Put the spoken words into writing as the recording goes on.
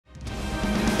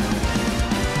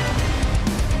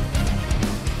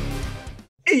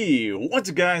Hey, what's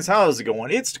up guys, how's it going?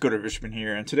 It's Dakanoth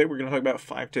here, and today we're going to talk about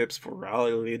 5 tips for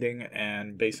rally leading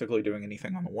and basically doing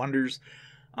anything on the wonders.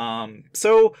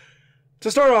 So, to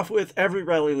start off with, every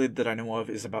rally lead that I know of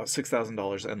is about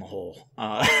 $6,000 in the hole.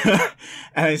 And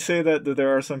I say that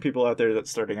there are some people out there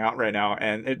that's starting out right now,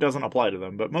 and it doesn't apply to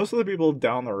them, but most of the people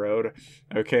down the road,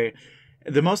 okay,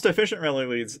 the most efficient rally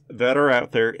leads that are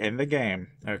out there in the game,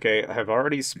 okay, have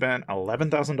already spent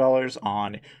 $11,000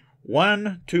 on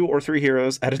 1, 2, or 3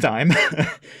 heroes at a time.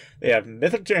 They have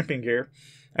mythic champion gear,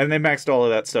 and they maxed all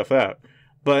of that stuff out.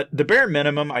 But the bare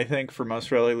minimum, I think, for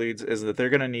most rally leads is that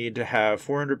they're going to need to have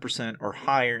 400% or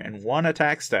higher in one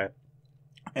attack stat.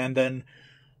 And then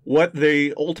what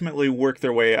they ultimately work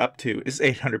their way up to is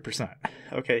 800%.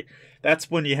 Okay,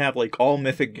 that's when you have like all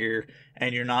mythic gear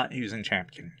and you're not using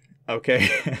champion. Okay,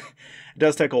 it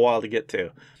does take a while to get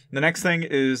to. The next thing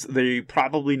is they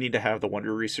probably need to have the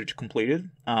Wonder Research completed.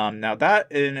 Now that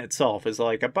in itself is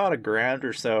like about $1,000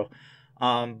 or so.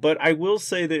 But I will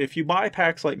say that if you buy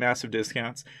packs like Massive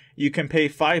Discounts, you can pay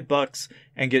 $5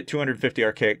 and get 250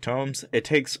 Archaic Tomes. It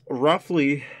takes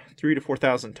roughly 3,000 to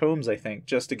 4,000 tomes, I think,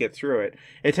 just to get through it.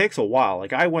 It takes a while.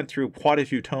 Like, I went through quite a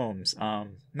few tomes.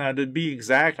 Now, to be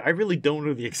exact, I really don't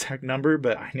know the exact number,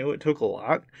 but I know it took a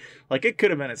lot. Like, it could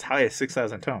have been as high as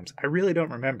 6,000 tomes. I really don't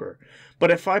remember.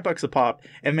 But at $5 a pop,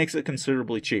 it makes it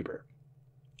considerably cheaper.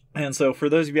 And so, for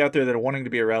those of you out there that are wanting to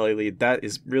be a rally lead, that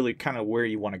is really kind of where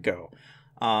you want to go.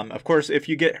 Of course, if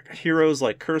you get heroes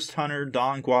like Cursed Hunter,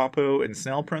 Don Guapo, and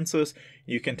Snail Princess,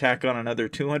 you can tack on another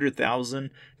 200,000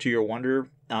 to your wonder.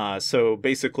 So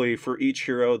basically, for each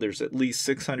hero, there's at least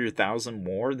 600,000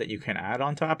 more that you can add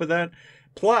on top of that.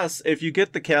 Plus, if you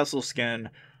get the castle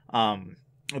skin,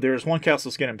 there's one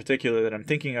castle skin in particular that I'm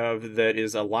thinking of that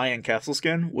is a lion castle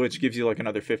skin, which gives you like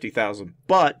another 50,000.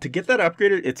 But to get that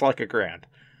upgraded, it's like $1,000,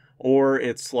 or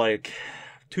it's like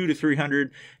 200 to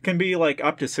 300, can be like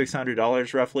up to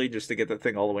 $600 roughly just to get that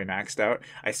thing all the way maxed out.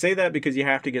 I say that because you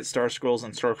have to get star scrolls,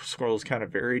 and star scrolls kind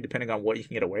of vary depending on what you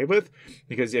can get away with.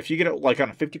 Because if you get it like on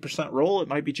a 50% roll, it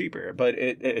might be cheaper, but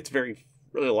it's very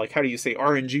really like, how do you say,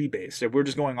 RNG based. If we're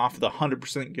just going off of the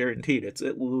 100% guaranteed, it's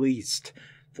at least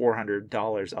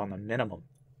 $400 on the minimum.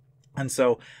 And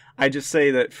so I just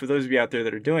say that for those of you out there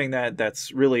that are doing that,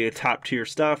 that's really a top tier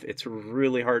stuff. It's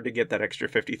really hard to get that extra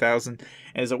 50,000.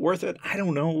 And is it worth it? I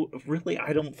don't know. Really,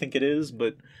 I don't think it is.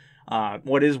 But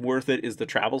what is worth it is the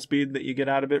travel speed that you get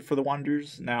out of it for the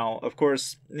wonders. Now, of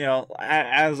course, you know,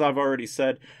 as I've already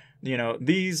said, you know,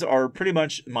 these are pretty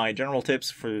much my general tips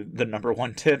for the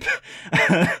 #1 tip.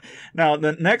 Now,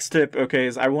 the next tip, okay,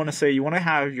 is I want to say you want to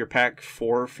have your pack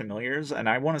 4 familiars, and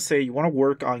I want to say you want to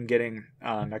work on getting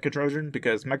Mecha Trojan,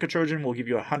 because Mecha Trojan will give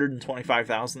you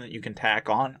 125,000 that you can tack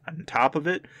on top of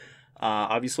it.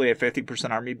 Obviously, a 50%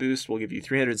 army boost will give you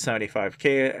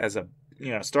 375k as a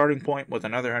starting point, with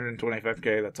another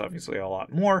 125k. That's obviously a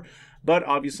lot more, but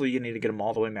obviously you need to get them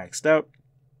all the way maxed out.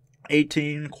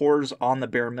 18 cores on the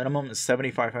bare minimum is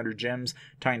 7,500 gems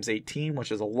times 18,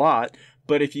 which is a lot.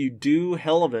 But if you do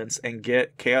hell events and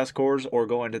get chaos cores, or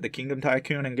go into the Kingdom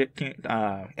Tycoon and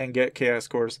get chaos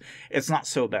cores, it's not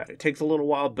so bad. It takes a little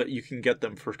while, but you can get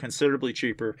them for considerably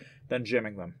cheaper than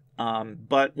gemming them.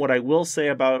 But what I will say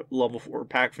about level 4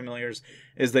 pack familiars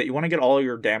is that you want to get all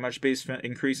your damage based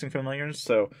increasing familiars.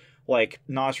 So like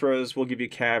Nosros will give you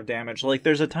cav damage. Like,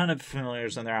 there's a ton of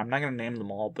familiars in there. I'm not going to name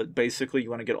them all, but basically you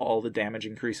want to get all the damage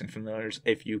increasing familiars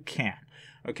if you can.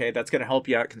 Okay, that's going to help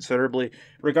you out considerably,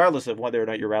 regardless of whether or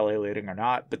not you're rally leading or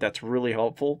not, but that's really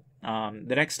helpful.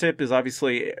 The next tip is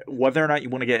obviously whether or not you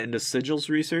want to get into sigils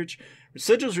research.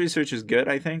 Sigils research is good,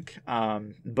 I think,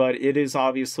 but it is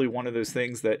obviously one of those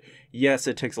things that, yes,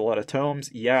 it takes a lot of tomes.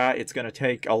 Yeah, it's going to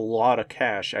take a lot of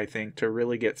cash, I think, to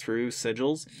really get through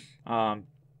sigils.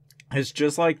 It's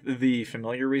just like the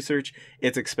familiar research.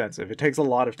 It's expensive. It takes a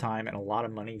lot of time and a lot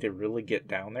of money to really get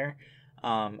down there.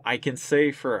 I can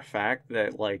say for a fact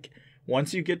that, like,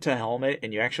 once you get to helmet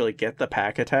and you actually get the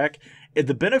pack attack,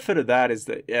 the benefit of that is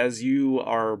that as you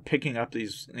are picking up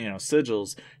these,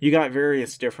 sigils, you got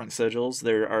various different sigils.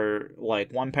 There are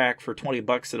like one pack for $20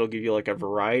 that'll give you like a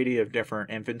variety of different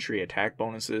infantry attack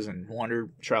bonuses and wonder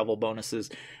travel bonuses.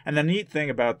 And the neat thing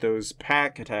about those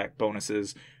pack attack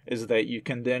bonuses is that you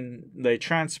can they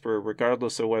transfer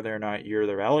regardless of whether or not you're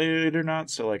the rally lead or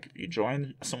not. So like, if you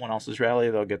join someone else's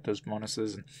rally, they'll get those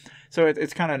bonuses. And so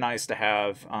it's kind of nice to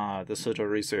have the sigil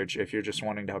research if you're just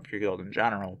wanting to help your guild in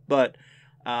general. But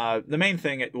The main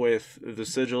thing with the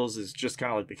sigils is just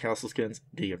kind of like the castle skins.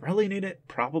 Do you really need it?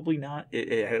 Probably not.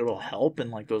 It'll help in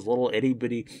like those little itty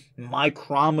bitty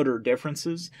micrometer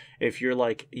differences if you're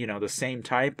like, you know, the same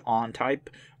type on type.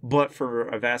 But for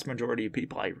a vast majority of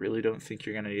people, I really don't think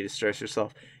you're going to need to stress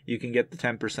yourself. You can get the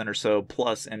 10% or so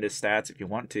plus into stats if you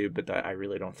want to, but I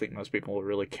really don't think most people will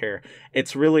really care.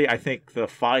 It's really, I think, the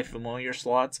 5 familiar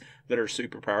slots that are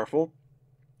super powerful.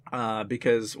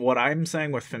 Because what I'm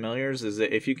saying with familiars is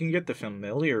that if you can get the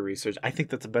familiar research, I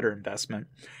think that's a better investment.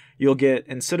 You'll get,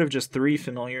 instead of just 3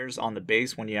 familiars on the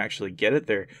base when you actually get it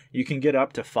there, you can get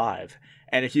up to 5.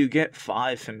 And if you get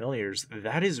 5 familiars,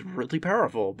 that is really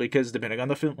powerful because depending on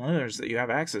the familiars that you have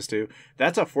access to,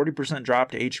 that's a 40%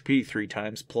 drop to HP 3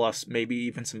 times, plus maybe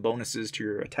even some bonuses to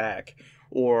your attack.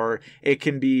 Or it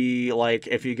can be like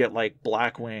if you get like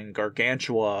Blackwing,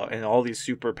 Gargantua, and all these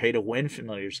super pay to win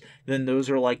familiars, then those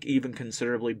are like even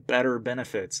considerably better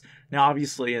benefits. Now,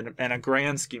 obviously, in a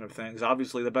grand scheme of things,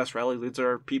 obviously the best rally leads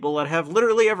are people that have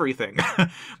literally everything.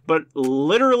 But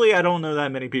literally, I don't know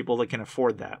that many people that can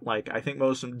afford that. Like, I think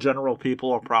most general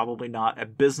people are probably not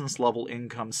at business level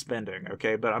income spending,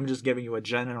 okay? But I'm just giving you a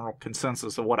general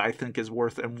consensus of what I think is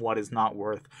worth and what is not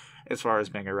worth as far as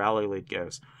being a rally lead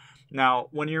goes. Now,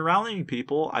 when you're rallying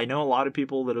people, I know a lot of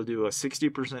people that'll do a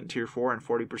 60% tier 4 and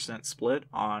 40% split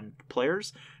on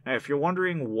players. Now, if you're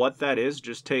wondering what that is,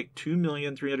 just take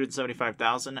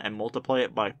 2,375,000 and multiply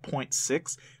it by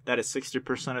 0.6. That is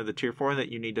 60% of the tier 4 that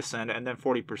you need to send, and then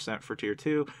 40% for tier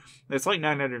 2. It's like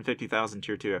 950,000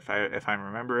 tier 2 if I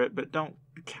remember it, but don't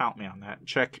count me on that.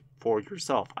 Check for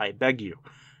yourself, I beg you.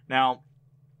 Now,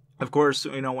 of course,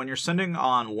 you know, when you're sending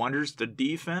on wonders to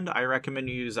defend, I recommend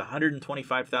you use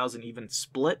 125,000 even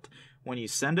split when you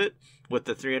send it with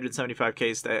the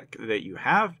 375k stack that you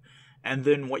have. And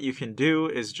then what you can do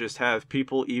is just have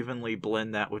people evenly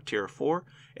blend that with tier 4.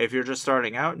 If you're just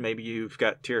starting out, maybe you've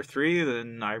got tier 3,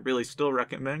 then I really still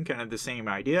recommend kind of the same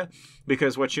idea.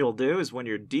 Because what you'll do is when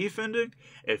you're defending,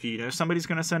 if you know somebody's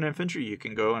going to send infantry, you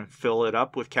can go and fill it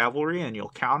up with cavalry and you'll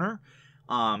counter.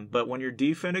 But when you're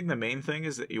defending, the main thing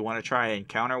is that you want to try and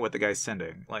counter what the guy's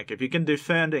sending. Like, if you can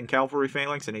defend in cavalry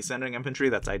phalanx and he's sending infantry,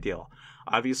 that's ideal.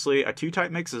 Obviously, a 2-type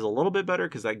mix is a little bit better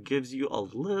because that gives you a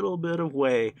little bit of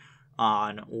way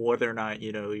on whether or not,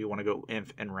 you know, you want to go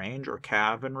inf in range or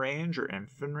cav in range or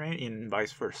inf in range and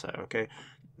vice versa, okay?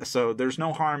 So there's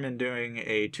no harm in doing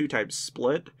a 2-type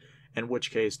split, in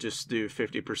which case just do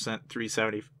 50%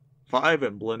 375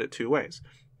 and blend it 2 ways.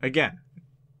 Again,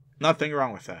 nothing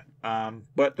wrong with that.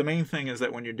 But the main thing is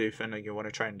that when you're defending, you want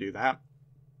to try and do that.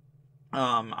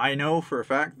 I know for a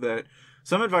fact that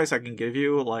some advice I can give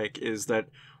you, like, is that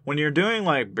when you're doing,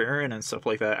 like, Baron and stuff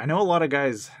like that, I know a lot of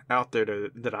guys out there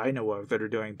that I know of that are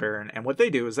doing Baron, and what they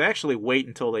do is they actually wait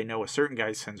until they know a certain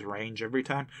guy sends range every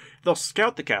time. They'll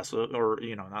scout the castle, or,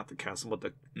 you know, not the castle, but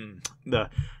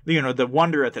the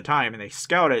wonder at the time, and they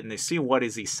scout it, and they see what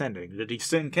is he sending. Did he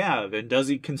send cav, and does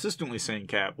he consistently send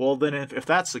cav? Well, then if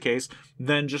that's the case,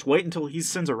 then just wait until he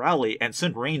sends a rally and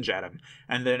send range at him.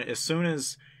 And then as soon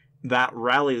as that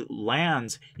rally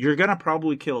lands, you're gonna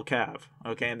probably kill cav,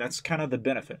 okay? And that's kind of the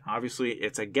benefit. Obviously,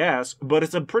 it's a guess, but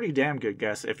it's a pretty damn good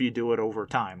guess if you do it over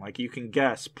time. Like, you can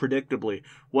guess predictably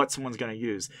what someone's gonna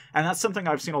use. And that's something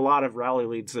I've seen a lot of rally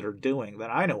leads that are doing, that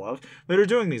I know of, that are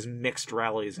doing these mixed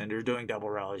rallies, and they're doing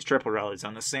double rallies, triple rallies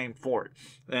on the same fort.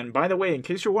 And by the way, in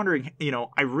case you're wondering, you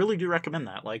know, I really do recommend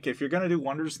that. Like, if you're gonna do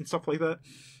wonders and stuff like that,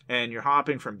 and you're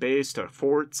hopping from base to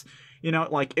forts, you know,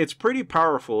 like, it's pretty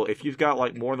powerful if you've got,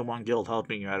 like, more than one guild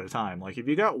helping you at a time. Like, if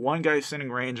you got one guy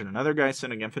sending range and another guy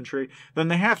sending infantry, then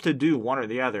they have to do one or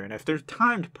the other. And if they're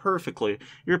timed perfectly,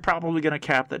 you're probably going to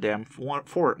cap the damn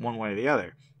fort one way or the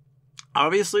other.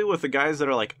 Obviously, with the guys that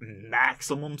are, like,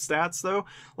 maximum stats, though,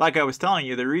 like I was telling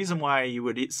you, the reason why you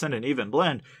would send an even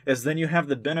blend is then you have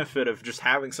the benefit of just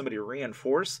having somebody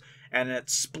reinforce, and at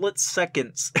split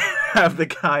seconds have the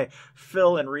guy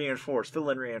fill and reinforce,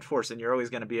 and you're always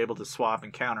going to be able to swap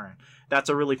and counter it. That's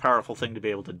a really powerful thing to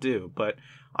be able to do. But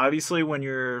obviously, when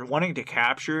you're wanting to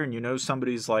capture and you know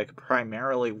somebody's, like,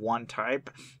 primarily one type,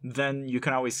 then you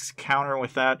can always counter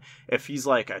with that. If he's,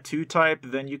 like, a 2-type,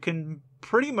 then you can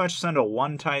pretty much send a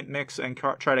 1-type mix and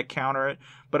try to counter it.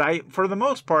 But for the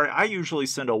most part, I usually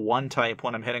send a 1-type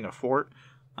when I'm hitting a fort.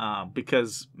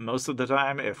 Because most of the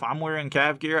time, if I'm wearing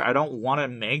cav gear, I don't want to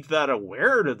make that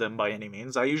aware to them by any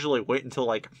means. I usually wait until,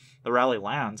 like, the rally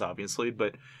lands, obviously.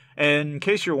 But in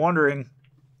case you're wondering,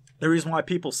 The reason why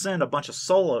people send a bunch of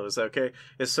solos, okay,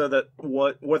 is so that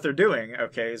what they're doing,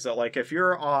 okay, is that like if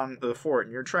you're on the fort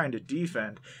and you're trying to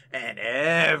defend and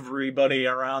everybody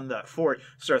around that fort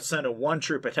starts sending one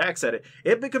troop attacks at it,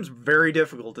 it becomes very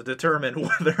difficult to determine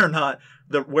whether or not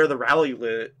where the rally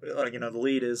the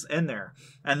lead is in there.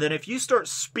 And then if you start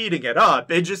speeding it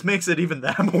up, it just makes it even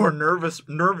that more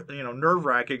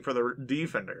nerve-wracking for the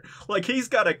defender. Like he's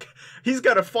got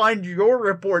to find your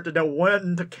report to know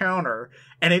when to counter.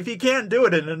 And if he can't do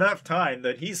it in enough time,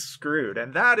 then he's screwed.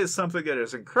 And that is something that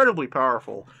is incredibly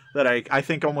powerful that I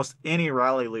think almost any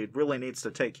rally lead really needs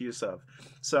to take use of.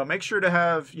 So make sure to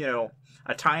have,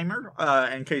 a timer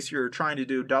in case you're trying to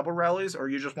do double rallies or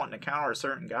you're just wanting to counter a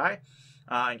certain guy.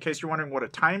 In case you're wondering what a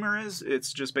timer is,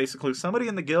 it's just basically somebody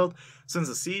in the guild sends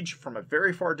a siege from a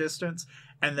very far distance,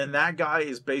 and then that guy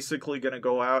is basically going to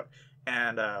go out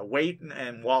and wait,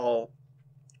 and while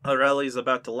the rally is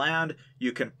about to land,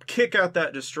 you can kick out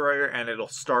that destroyer and it'll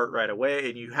start right away,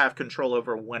 and you have control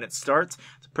over when it starts.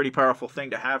 It's a pretty powerful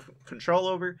thing to have control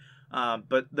over.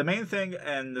 But the main thing,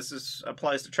 and this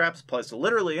applies to traps, applies to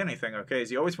literally anything, okay, is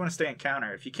you always want to stay in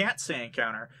counter. If you can't stay in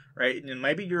counter, right, and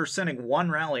maybe you're sending one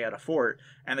rally at a fort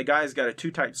and the guy's got a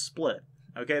 2-type split,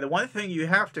 okay, the one thing you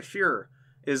have to fear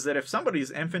is that if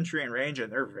somebody's infantry and range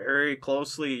and they're very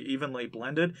closely, evenly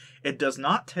blended, it does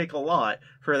not take a lot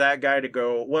for that guy to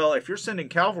go, well, if you're sending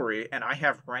cavalry and I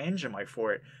have range in my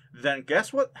fort, then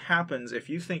guess what happens if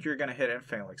you think you're going to hit in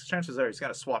phalanx? Chances are he's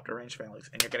going to swap to range phalanx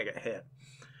and you're going to get hit.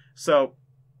 So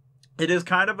it is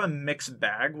kind of a mixed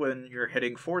bag when you're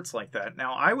hitting forts like that.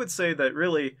 Now, I would say that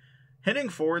really hitting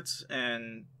forts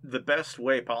in the best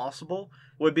way possible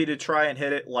would be to try and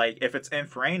hit it like if it's in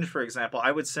range, for example,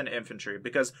 I would send infantry,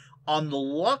 because on the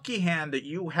lucky hand that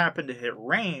you happen to hit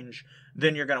range,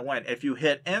 then you're going to win. If you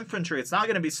hit infantry, it's not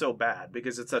going to be so bad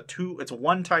because it's a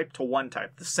one type to one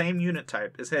type. The same unit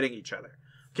type is hitting each other.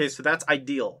 Okay, so that's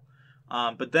ideal.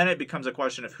 But then it becomes a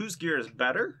question of whose gear is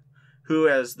better, who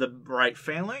has the right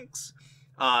phalanx,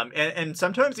 and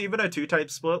sometimes even a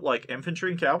 2-type split like infantry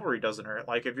and cavalry doesn't hurt.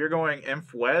 Like if you're going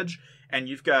inf wedge and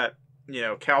you've got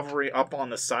cavalry up on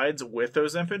the sides with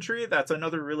those infantry, that's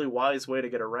another really wise way to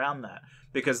get around that,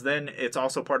 because then it's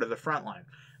also part of the front line.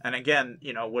 And again,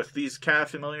 with these cav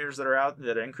familiars that are out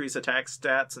that increase attack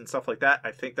stats and stuff like that,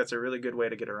 I think that's a really good way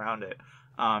to get around it.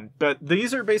 But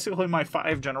these are basically my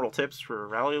 5 general tips for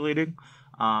rally leading.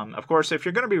 Of course, if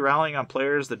you're going to be rallying on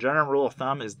players, the general rule of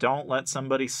thumb is don't let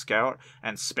somebody scout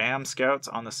and spam scouts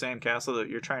on the same castle that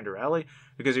you're trying to rally,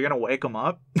 because you're going to wake them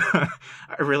up. I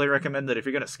really recommend that if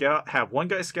you're going to scout, have one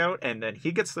guy scout, and then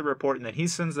he gets the report, and then he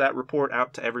sends that report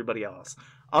out to everybody else.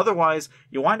 Otherwise,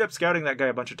 you wind up scouting that guy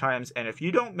a bunch of times, and if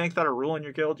you don't make that a rule in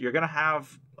your guild, you're going to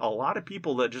have a lot of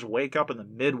people that just wake up in the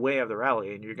midway of the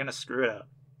rally, and you're going to screw it up.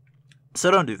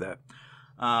 So don't do that.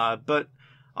 But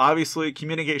obviously,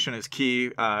 communication is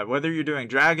key. Whether you're doing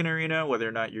Dragon Arena, whether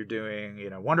or not you're doing,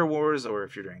 Wonder Wars, or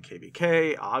if you're doing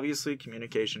KVK, obviously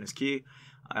communication is key.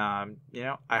 I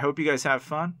hope you guys have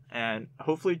fun, and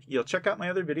hopefully you'll check out my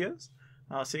other videos.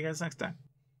 I'll see you guys next time.